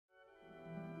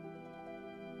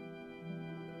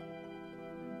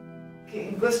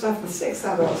King Gustav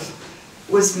VI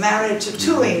was married to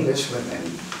two English women.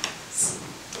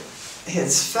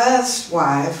 His first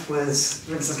wife was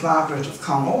Princess Margaret of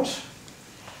Connaught,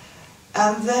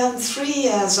 and then 3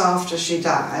 years after she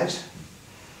died,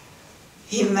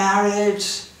 he married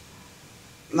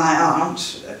my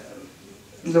aunt,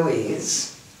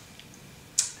 Louise,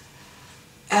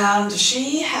 and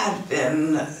she had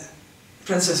been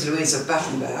Princess Louise of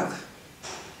Battenberg.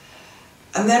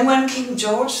 And then when King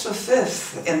George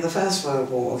V, in the First World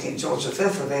War, King George V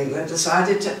of England,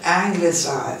 decided to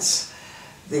anglicize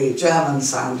the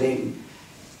German-sounding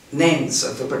names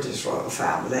of the British royal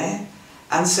family,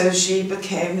 and so she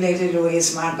became Lady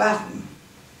Louise Mountbatten.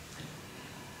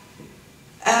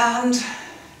 And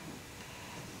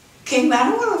King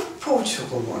Manuel of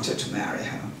Portugal wanted to marry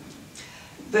her,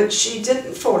 but she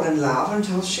didn't fall in love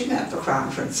until she met the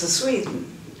Crown Prince of Sweden.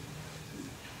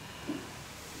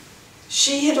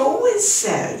 She had always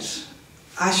said,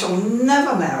 I shall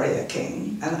never marry a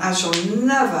king, and I shall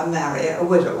never marry a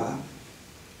widower.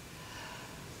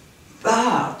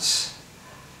 But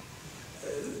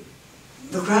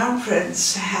the Crown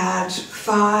Prince had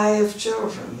 5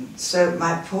 children, so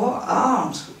my poor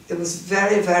aunt, it was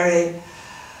very, very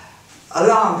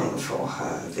alarming for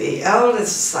her. The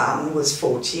eldest son was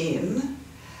 14,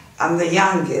 and the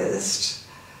youngest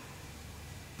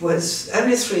was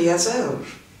only 3 years old.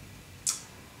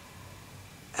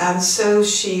 And so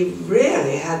she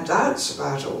really had doubts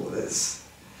about all this.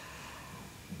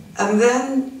 And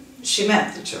then she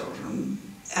met the children,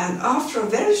 and after a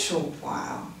very short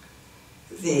while,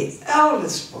 the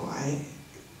eldest boy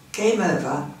came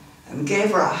over and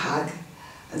gave her a hug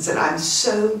and said, I'm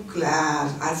so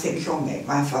glad, I think you'll make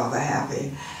my father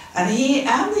happy. And he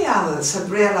and the others had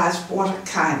realized what a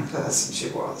kind person she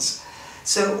was.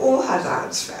 So all her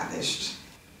doubts vanished.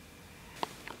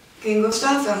 King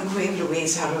Gustav and Queen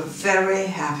Louise had a very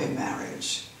happy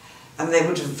marriage, and they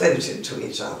were devoted to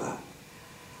each other.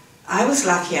 I was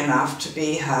lucky enough to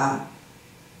be her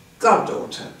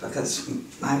goddaughter, because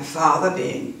my father,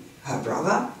 being her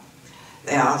brother,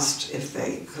 they asked if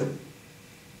they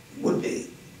would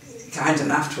be kind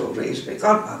enough to agree to be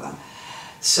godmother.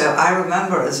 So I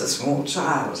remember as a small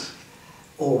child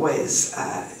always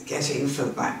getting for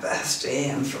my birthday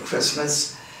and for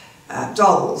Christmas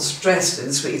dolls dressed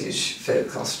in Swedish folk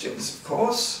costumes, of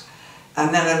course.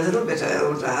 And then a little bit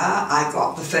older, I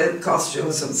got the folk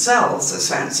costumes themselves as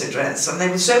fancy dress, and they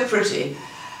were so pretty,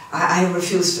 I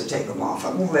refused to take them off.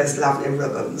 All those lovely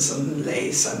ribbons and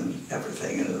lace and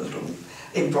everything, and little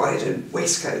embroidered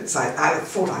waistcoats. I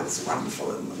thought I was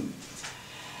wonderful in them.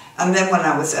 And then when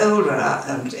I was older,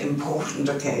 and important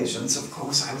occasions, of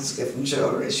course, I was given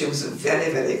jewellery. She was a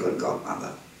very, very good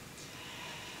godmother.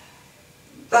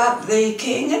 But the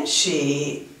king and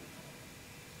she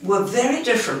were very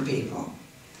different people.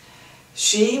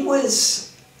 She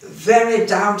was very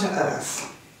down to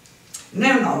earth,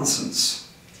 no nonsense,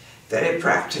 very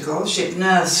practical. She'd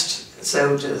nursed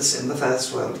soldiers in the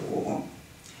First World War,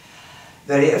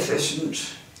 very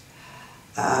efficient,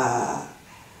 and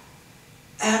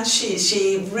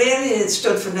she really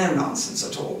stood for no nonsense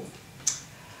at all.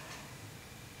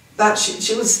 But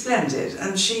she was splendid,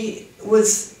 and she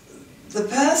was the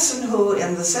person who,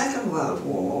 in the Second World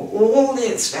War, all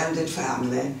the extended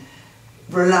family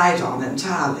relied on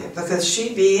entirely, because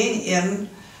she, being in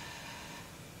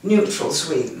neutral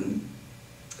Sweden,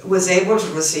 was able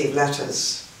to receive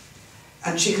letters,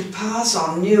 and she could pass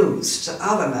on news to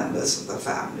other members of the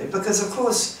family, because, of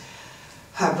course,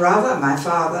 her brother, my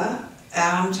father,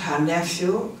 and her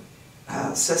nephew,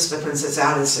 her sister Princess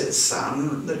Alice's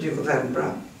son, the Duke of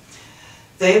Edinburgh,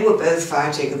 they were both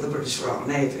fighting in the British Royal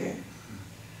Navy.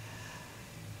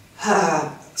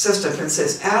 Her sister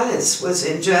Princess Alice was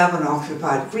in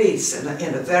German-occupied Greece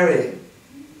in a very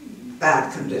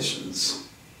bad conditions.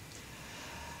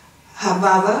 Her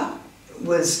mother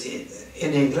was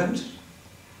in England.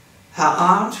 Her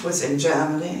aunt was in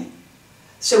Germany.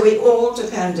 So we all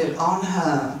depended on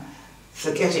her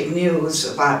for getting news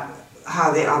about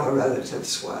how the other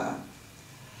relatives were.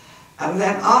 And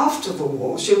then after the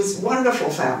war, she was a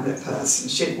wonderful family person.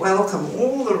 She'd welcome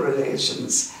all the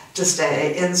relations to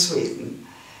stay in Sweden.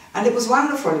 And it was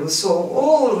wonderful. You saw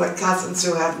all the cousins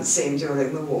who hadn't seen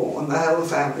during the war and the whole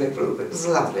family group. It was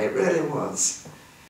lovely, it really was.